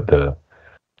convert the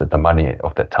money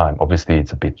of that time, obviously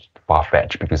it's a bit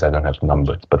far-fetched because I don't have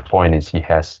numbers. But the point is, he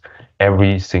has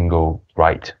every single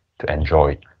right to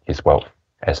enjoy his wealth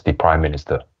as the prime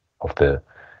minister of the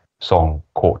Song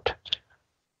court.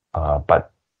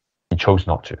 But he chose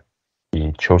not to.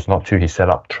 He chose not to. He set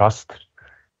up trust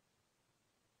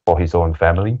for his own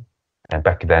family. And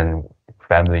back then,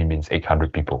 family means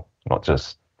 800 people, not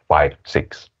just 5,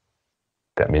 6.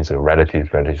 That means a relative.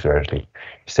 He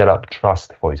set up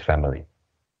trust for his family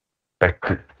back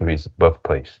to his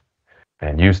birthplace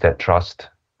and used that trust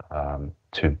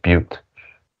to build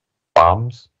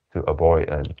farms,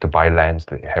 to buy lands,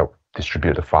 to help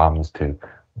distribute the farms, to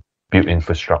build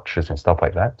infrastructures and stuff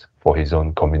like that for his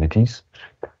own communities.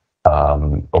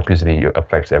 obviously it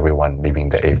affects everyone living in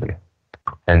the area.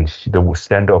 And the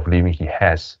standard of living he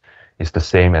has is the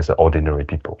same as the ordinary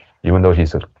people. Even though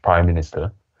he's a prime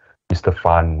minister, Mr.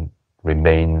 Fan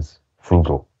remains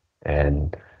frugal,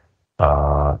 and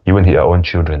even his own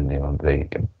children,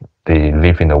 they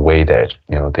live in a way that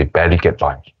they barely get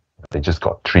by. They just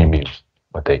got 3 meals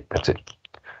a day. That's it.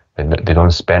 And they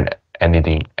don't spend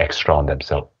anything extra on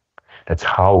themselves. That's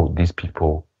how these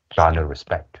people garner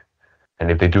respect. And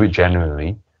if they do it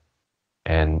genuinely,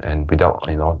 and without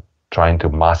trying to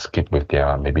mask it with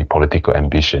their maybe political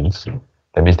ambitions,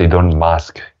 that means they don't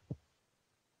mask.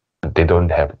 They don't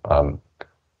have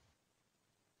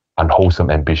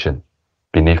unwholesome ambition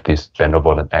beneath this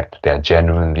benevolent act. They are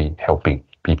genuinely helping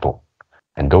people,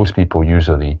 and those people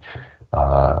usually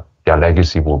their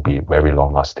legacy will be very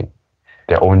long lasting.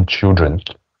 Their own children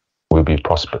will be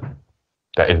prospered.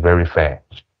 That is very fair,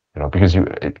 because you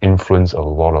influence a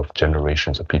lot of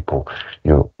generations of people.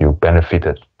 You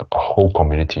benefited a whole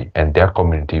community, and their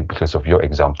community, because of your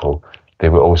example, they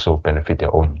will also benefit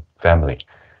their own family.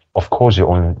 Of course, your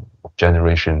own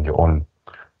generation, your own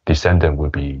descendant will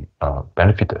be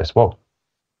benefited as well.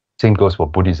 Same goes for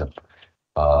Buddhism.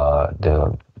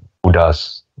 The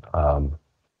Buddha's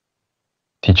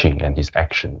teaching and his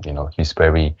action, he's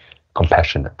very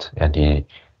compassionate, and he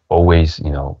always,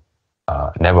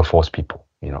 never force people,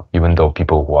 even though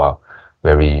people who are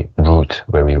very rude,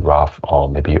 very rough, or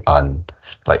maybe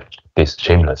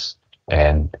shameless.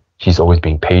 And he's always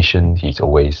being patient. He's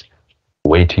always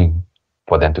waiting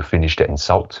for them to finish their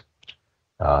insult.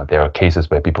 There are cases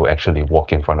where people actually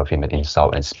walk in front of him and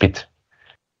insult and spit.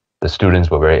 The students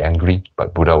were very angry,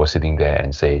 but Buddha was sitting there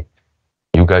and say,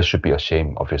 "You guys should be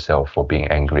ashamed of yourself for being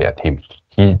angry at him.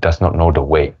 He does not know the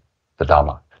way, the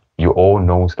Dharma. You all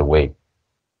knows the way.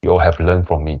 You all have learned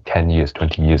from me 10 years,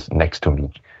 20 years next to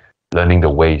me, learning the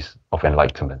ways of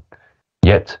enlightenment.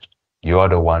 Yet, you are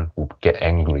the one who get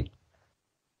angry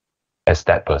as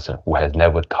that person who has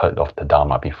never heard of the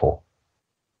Dharma before."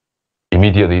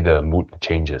 Immediately the mood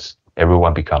changes.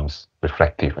 Everyone becomes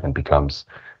reflective and becomes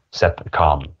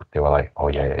calm. They were like, "Oh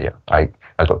yeah. I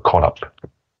got caught up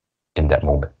in that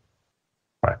moment."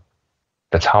 Right?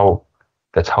 That's how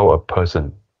a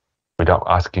person, without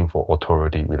asking for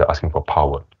authority, without asking for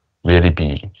power, really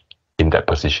be in that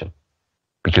position,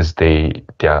 because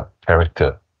their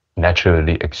character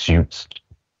naturally exudes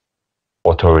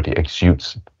authority,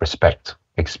 exudes respect,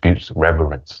 exudes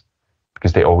reverence,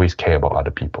 because they always care about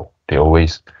other people. They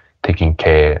always taking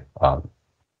care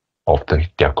of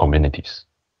their communities,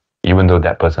 even though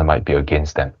that person might be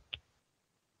against them.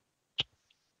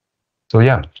 So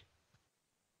yeah.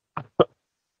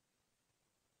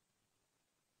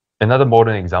 Another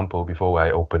modern example before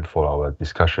I open for our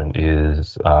discussion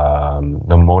is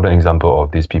the modern example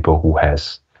of these people who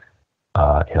has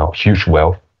huge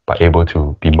wealth but able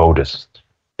to be modest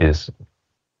is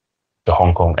the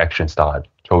Hong Kong action star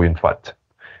Chow Yun-fat.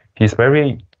 He's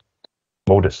very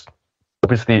modest.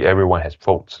 Obviously, everyone has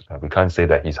faults. We can't say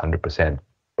that he's 100%,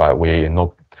 but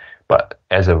But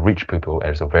as a rich people,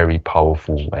 as a very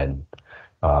powerful and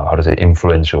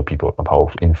influential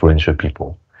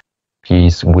people,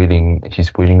 his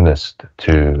willingness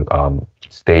to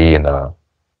stay in out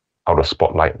of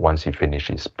spotlight once he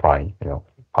finishes prime,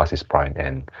 past his prime,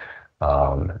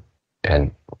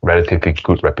 and relatively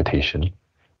good reputation,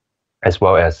 as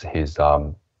well as his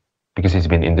because he's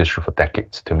been in industry for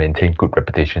decades, to maintain good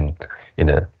reputation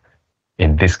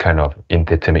in this kind of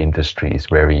entertainment industry is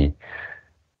very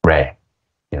rare.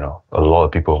 A lot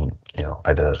of people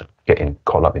either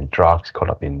caught up in drugs, caught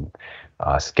up in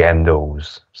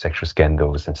scandals, sexual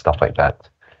scandals and stuff like that.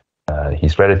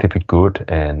 He's relatively good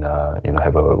and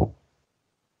have a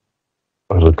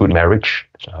good marriage,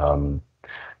 and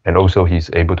also he's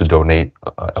able to donate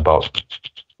about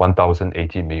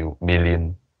 1,080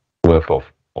 million worth of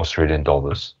Australian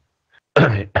dollars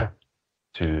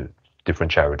to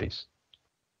different charities.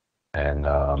 And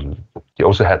he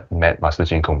also had met Master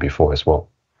Jin Kong before as well,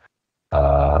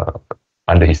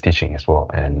 under his teaching as well.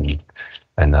 And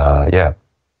yeah,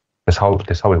 that's how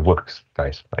it works,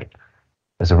 guys. Like,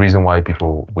 there's a reason why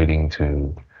people willing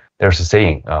to. There's a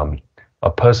saying,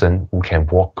 a person who can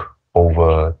walk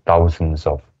over thousands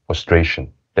of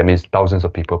prostration. That means thousands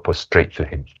of people prostrate to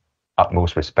him.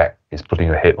 Utmost respect is putting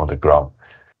your head on the ground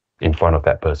in front of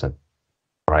that person,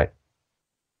 right?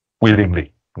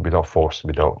 Willingly, without force,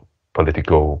 without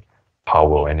political power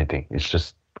or anything. It's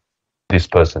just this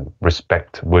person,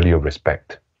 worthy of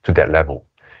respect to that level.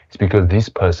 It's because this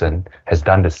person has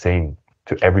done the same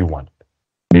to everyone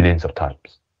millions of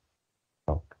times.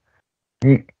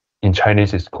 In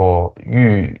Chinese, it's called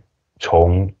欲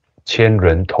从千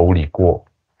人头里过.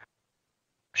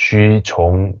须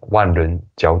从万人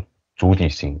脚足底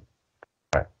行.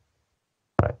 Right?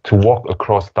 Right? To walk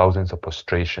across thousands of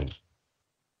prostration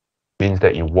means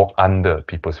that you walk under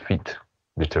people's feet,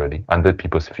 literally, under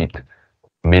people's feet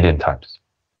a million times,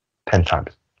 10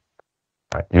 times.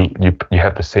 Right? You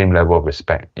have the same level of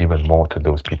respect, even more to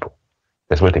those people.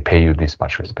 That's why they pay you this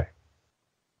much respect.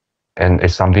 And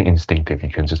it's something instinctive. You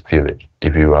can just feel it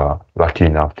if you are lucky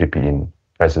enough to be in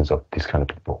presence of these kind of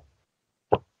people.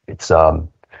 It's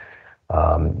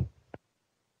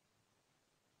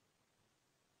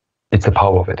it's the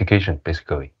power of education,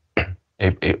 basically.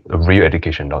 A real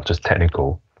education, not just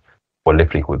technical or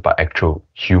livelihood, but actual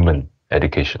human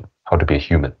education, how to be a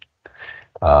human.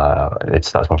 It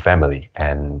starts from family.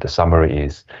 And the summary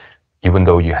is, even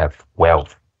though you have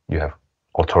wealth, you have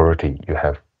authority, you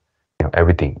have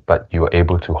everything, but you are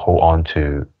able to hold on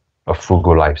to a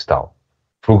frugal lifestyle.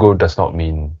 Frugal does not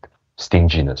mean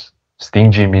stinginess.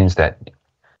 Stingy means that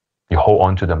you hold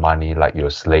on to the money like you're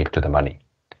a slave to the money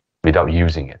without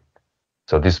using it.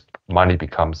 So this money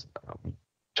becomes,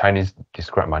 Chinese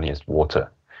describe money as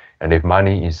water. And if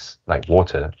money is like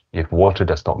water, if water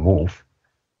does not move,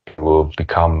 it will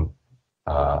become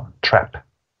trapped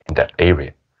in that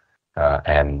area.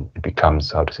 And it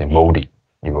becomes, how to say, moldy.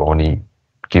 You will only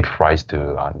give rise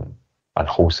to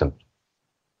unwholesome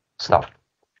stuff.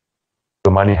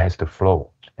 So money has to flow.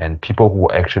 And people who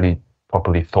actually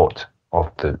properly thought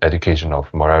of the education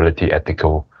of morality,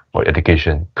 ethical, or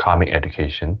education, karmic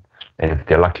education, and if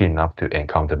they're lucky enough to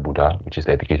encounter Buddha, which is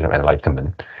the education of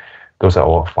enlightenment, those are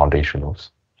all foundationals.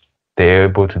 They're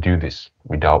able to do this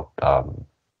without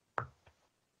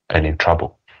any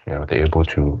trouble. They're able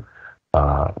to,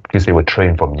 because they were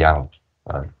trained from young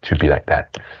to be like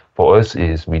that. For us,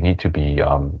 is we need to be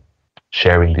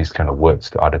sharing these kind of words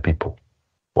to other people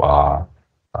who are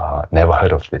never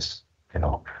heard of this.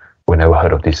 Who never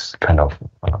heard of this kind of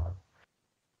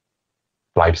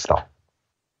lifestyle.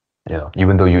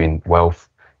 Even though you're in wealth,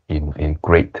 in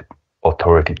great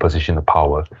authority, position of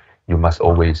power, you must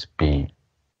always be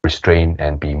restrained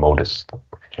and be modest,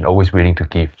 and always willing to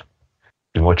give,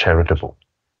 be more charitable.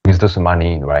 Because there's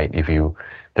money, right?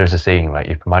 There's a saying, like,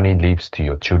 if money leaves to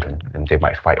your children, then they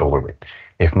might fight over it.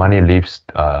 If money leaves,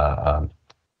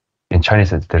 in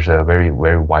Chinese, there's a very,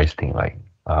 very wise thing, like,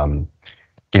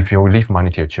 if you leave money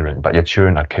to your children, but your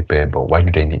children are capable, why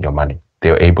do they need your money?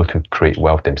 They are able to create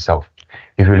wealth themselves.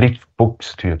 If you leave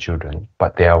books to your children,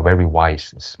 but they are very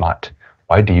wise, smart,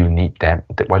 why do you need them?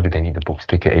 Why do they need the books?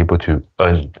 They are able to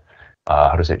earn,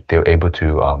 they're able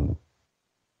to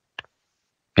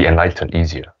be enlightened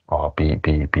easier, or be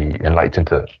enlightened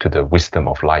to the wisdom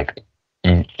of life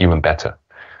even better.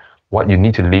 What you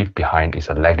need to leave behind is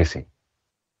a legacy,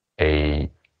 a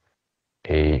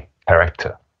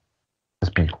character.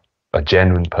 Just be a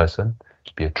genuine person,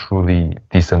 be a truly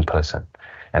decent person.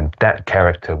 And that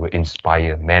character will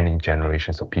inspire many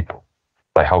generations of people,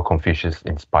 like how Confucius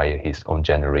inspired his own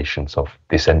generations of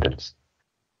descendants,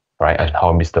 right? And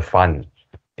how Mr. Fan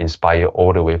inspired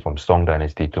all the way from Song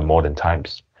Dynasty to modern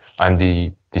times. I'm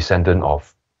the descendant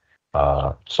of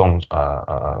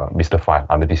Mr. Fan.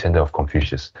 I'm a descendant of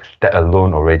Confucius. That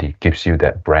alone already gives you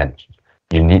that brand.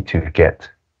 You need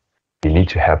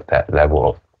to have that level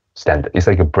of standard. It's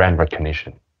like a brand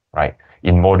recognition, right?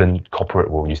 In modern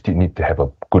corporate world, you still need to have a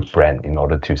good brand in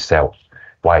order to sell.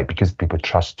 Why? Because people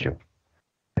trust you.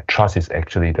 Trust is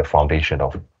actually the foundation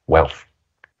of wealth.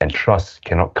 And trust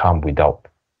cannot come without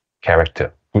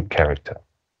character, good character,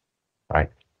 right?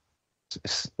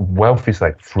 Wealth is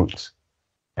like fruits,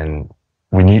 and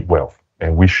we need wealth,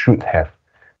 and we should have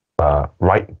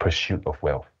right pursuit of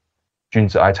wealth. 君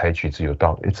子爱财，取之有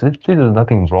道. There's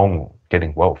nothing wrong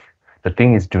getting wealth. The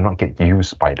thing is, do not get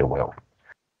used by the wealth.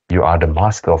 You are the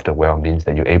master of the wealth means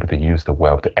that you're able to use the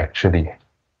wealth to actually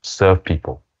serve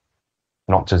people,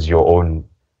 not just your own,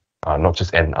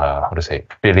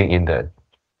 filling in the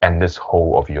endless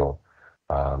hole of your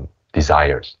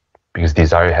desires, because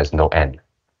desire has no end.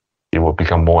 It will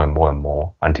become more and more and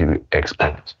more until it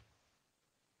explodes.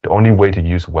 The only way to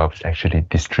use wealth is actually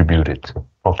distribute it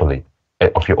properly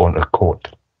of your own accord.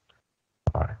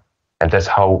 All right. And that's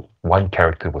how one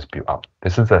character was built up.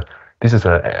 This is a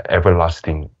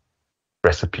everlasting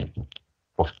recipe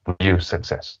for real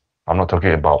success. I'm not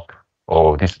talking about,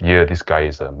 this year this guy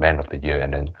is a man of the year,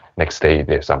 and then next day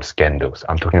there's some scandals.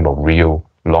 I'm talking about real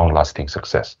long-lasting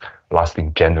success,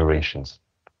 lasting generations,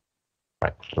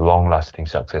 right? Long-lasting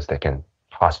success that can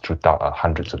pass through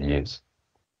hundreds of years.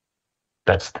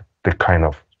 That's the kind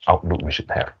of outlook we should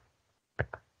have.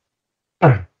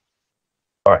 All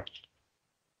right.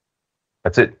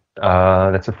 That's it.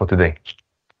 That's it for today.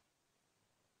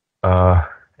 10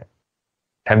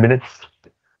 minutes.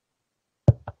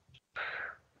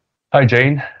 Hi,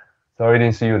 Jane. Sorry I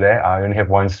didn't see you there. I only have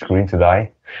one screen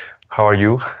today. How are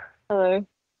you? Hello.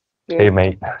 Hey, Good.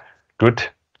 mate. Good.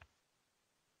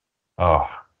 Oh,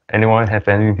 anyone have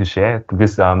anything to share?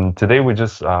 Because today we're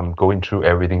just going through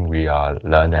everything we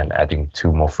learned and adding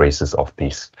 2 more phrases of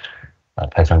this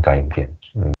太上感应篇.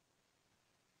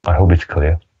 I hope it's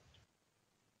clear.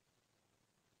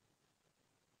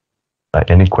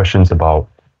 Any questions about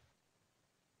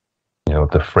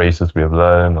the phrases we have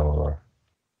learned, or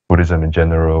Buddhism in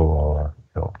general,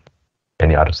 or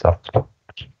any other stuff?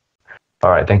 All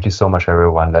right, thank you so much,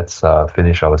 everyone. Let's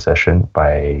finish our session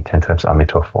by 10 times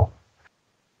Amitofo.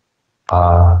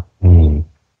 Mi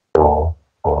to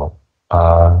fo.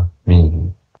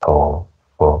 Mi to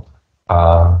fo.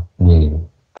 Mi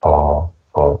to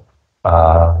fo.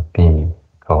 Mi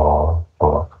to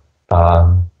fo.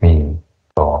 Mi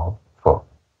to fo.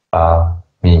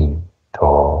 Mi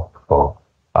to fo.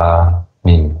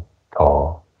 Mi to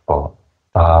fo.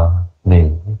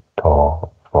 Mi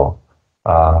to fo.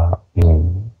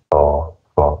 Mi to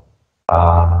fo.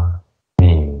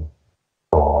 Mi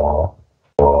to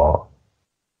fo.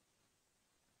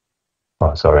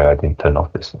 Oh, sorry, I didn't turn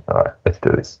off this. All right, let's do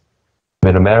this.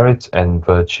 May the merits and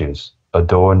virtues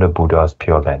adorn the Buddha's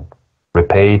pure land,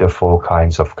 repay the 4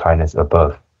 kinds of kindness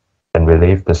above, and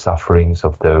relieve the sufferings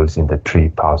of those in the 3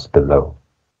 paths below.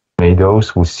 May those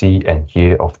who see and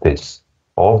hear of this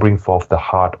all bring forth the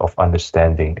heart of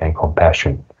understanding and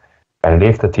compassion, and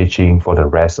live the teaching for the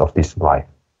rest of this life,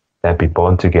 and be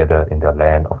born together in the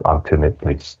land of ultimate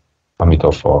bliss.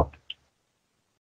 Amitabha.